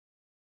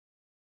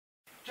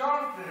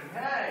Jonathan,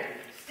 hey.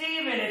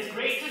 Steven, it's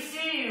great to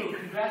see you.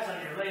 Congrats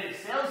on your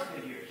latest sales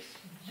figures.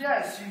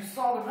 Yes, you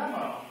saw the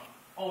memo.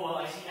 Oh, well,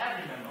 I see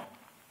every memo.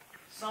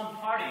 Some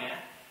party, eh?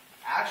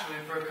 Actually,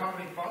 for a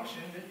company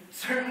function, it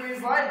certainly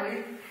is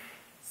lively.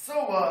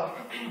 So,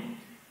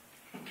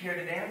 care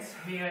to dance?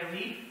 May I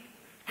lead?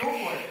 Go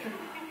for it.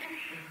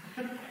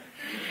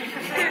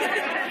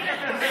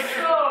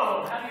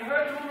 So, have you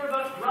heard the rumor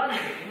about Grundy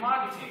in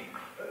marketing?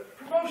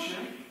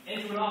 Promotion?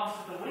 Into an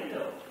office at the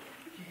window.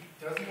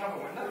 Does he have a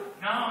window?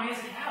 No, he has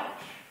a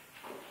couch.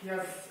 He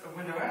has a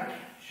window and.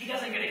 He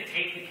doesn't get to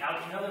take the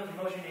couch, another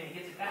promotion, and he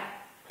gets it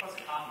back. Plus a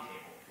coffee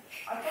table.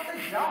 I thought they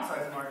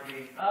downsized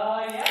marketing.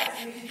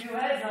 Yeah, 62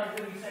 heads, not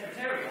including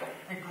secretarial.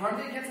 And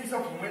Grundy gets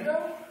himself a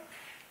window?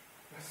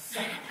 That's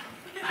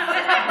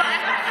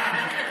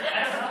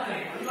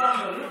nothing. We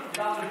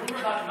got the rumor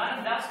about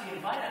Mandowski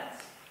and finance.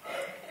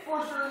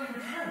 Forced early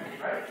retirement,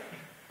 right?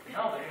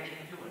 No, they're going to give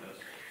him 2 windows.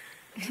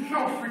 No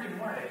freaking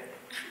way.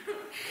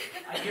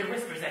 I hear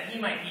whispers that he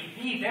might be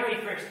the very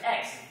first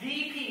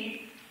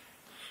ex-VP.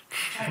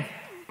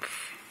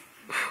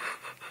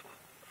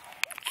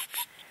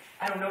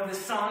 I don't know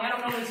this song. I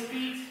don't know this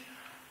beat.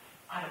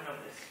 I don't know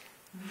this.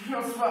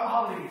 No sweat,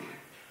 I'll lead.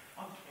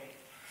 Okay.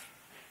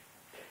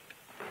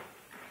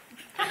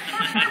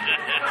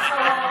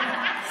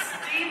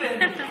 Steven!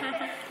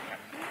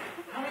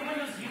 How many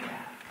windows do you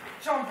have?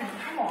 Jonathan,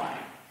 come on.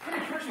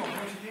 Pretty personal, don't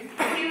you think?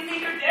 What do you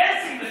think you're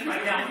dancing with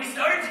right now? We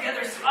started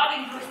together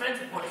slogging for expense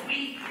reports.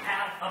 We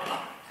have a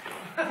bond.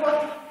 Well,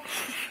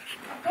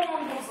 come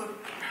on, those windows.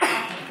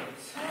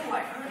 Oh, I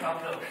heard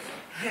about those.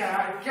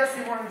 Yeah, I guess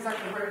they weren't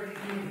exactly ready to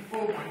give me the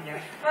full one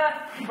yet.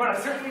 But I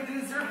certainly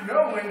deserve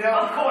no window.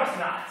 Of course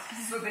not.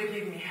 So they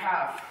gave me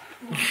half.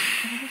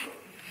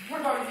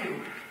 What about you?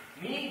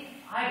 Me?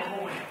 I have a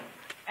whole window.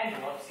 And a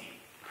love seat.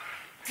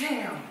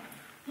 Damn.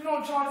 You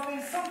know,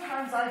 Jonathan,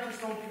 sometimes I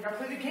just don't think I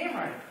played the game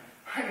right.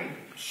 I mean,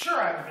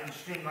 sure I haven't been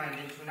streamlined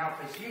into an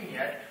outplaced union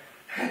yet.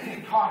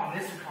 Thank God in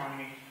this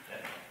economy.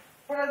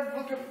 But I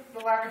look at the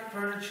lack of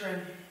furniture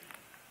and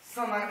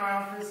sunlight in my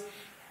office,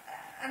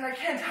 and I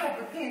can't help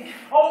but think...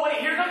 Oh, wait,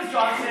 here comes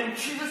Johnson.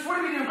 Jesus, what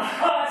do we do?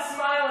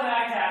 Smile and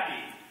act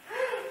happy.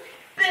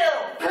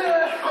 Bill!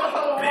 Bill!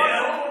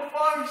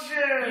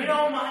 Function! You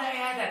know, might I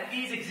add that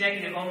these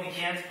executive-only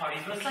dance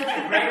parties was such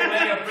a great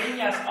way of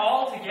bringing us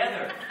all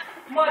together.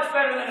 Much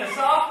better than a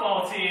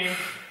softball team.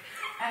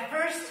 At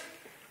first,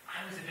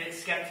 I was a bit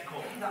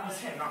skeptical. That was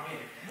him, not me.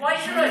 Why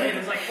should I be?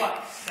 There's like,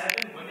 what,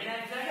 7 women at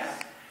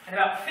execs? And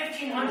about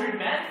 1,500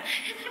 men?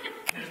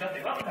 There's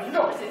nothing wrong with that.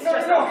 No, It's no,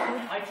 just no.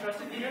 I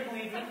trusted you to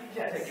believe me.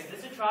 Yes. To give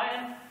this a try,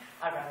 and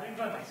I'd rather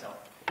enjoy myself.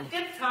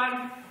 Dip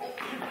time.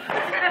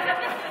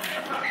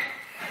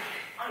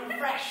 I'm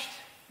refreshed.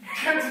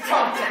 Time to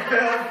talk to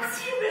Bill.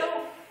 See you, Bill.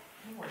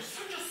 You are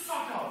such a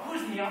suck-up.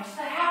 Who's in the office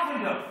that half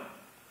window?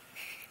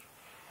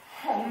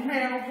 Oh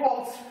man,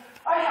 Walt,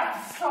 I have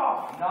to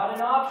stop. Not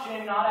an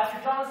option. Not after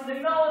Johnson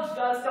acknowledged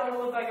us. Don't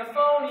look like a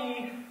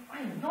phony.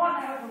 I'm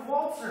not out of the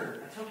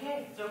waltzer. It's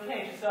okay. It's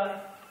okay. Just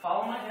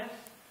follow my hips.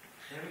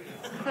 There we go.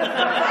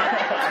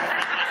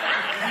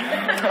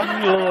 Oh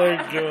my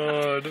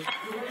God.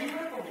 Were you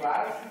at the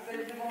last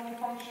executive-only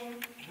function?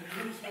 The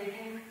group's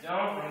meeting?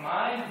 Don't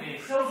remind me.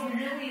 So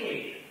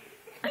humiliating.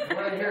 What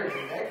I hear is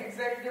the next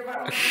executive I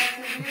was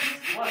years?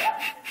 What?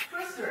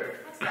 Twister.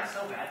 That's not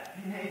so bad.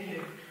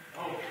 Naked.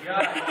 Oh,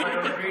 God, I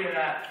don't agree to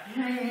that.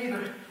 Me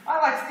neither. I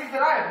like to think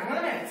that I have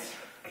limits.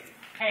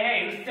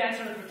 Hey, who's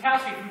dancing with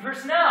Kwiatkowski from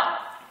personnel?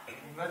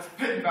 That's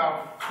been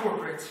about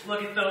corporate.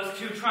 Look at those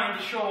two trying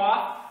to show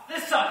off. The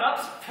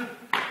suck-ups.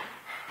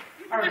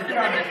 I would get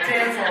on a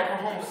dance hall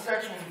for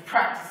homosexuals and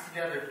practice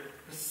together.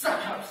 The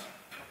suck-ups.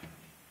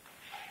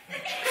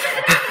 Want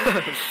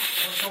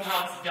to know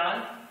how it's done?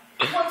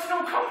 What? No,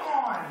 come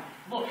on.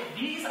 Look,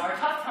 these are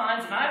tough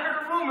times, and I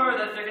heard a rumor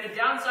that they're going to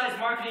downsize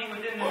marketing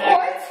within the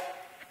next...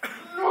 What?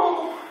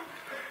 No.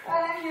 I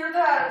didn't hear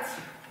that.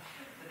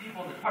 The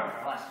people in the department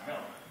are last to know.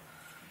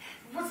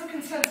 What's the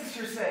consensus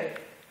you're saying?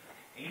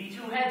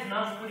 82 heads,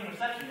 not including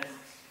receptionists.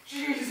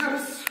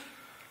 Jesus.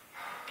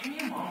 Can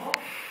you mumble?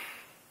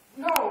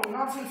 No,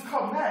 not since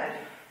Club Med.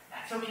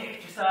 That's okay.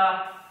 Just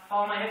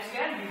follow my hips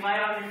again, be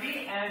light on your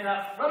feet, and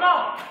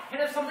Ramon,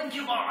 hit us something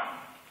cute on.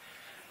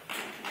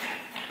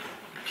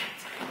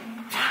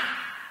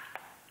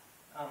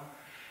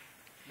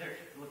 They're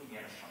looking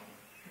at us funny.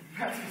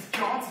 That's because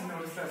Johnson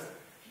noticed us.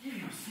 He gave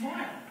you a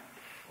smile.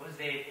 Was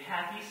it a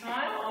happy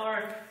smile,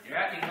 or you're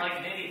acting like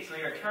an idiot, so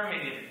you're a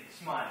terminated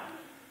smile?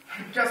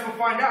 Guess we'll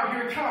find out.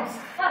 Here it comes.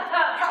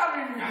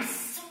 Having a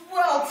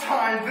swell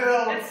time,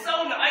 Bill. It's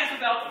so nice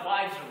without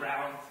wives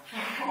around.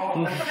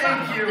 Oh,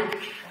 thank you.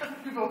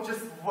 People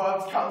just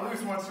love to cut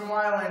loose once in a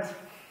while, and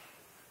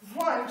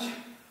lunch,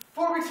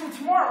 4 weeks from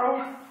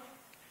tomorrow.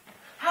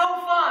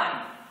 How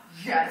fun!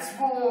 Yes,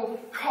 we'll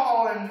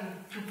call and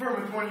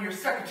confirm with one of your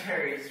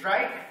secretaries,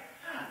 right?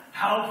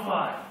 How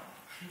fun!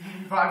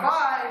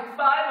 Bye-bye.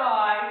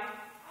 Bye-bye.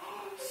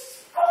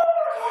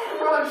 Oh,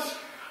 rush.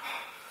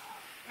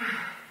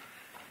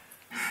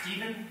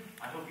 Steven,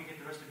 I hope you get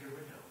the rest of your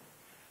window.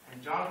 And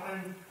And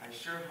Jonathan, I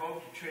sure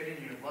hope you trade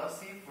in your love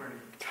seat for an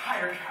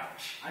entire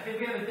couch. I think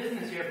we have a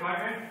business here,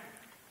 partner.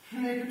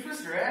 Make a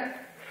twister, eh?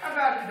 How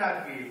bad could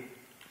that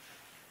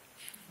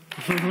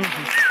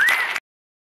be?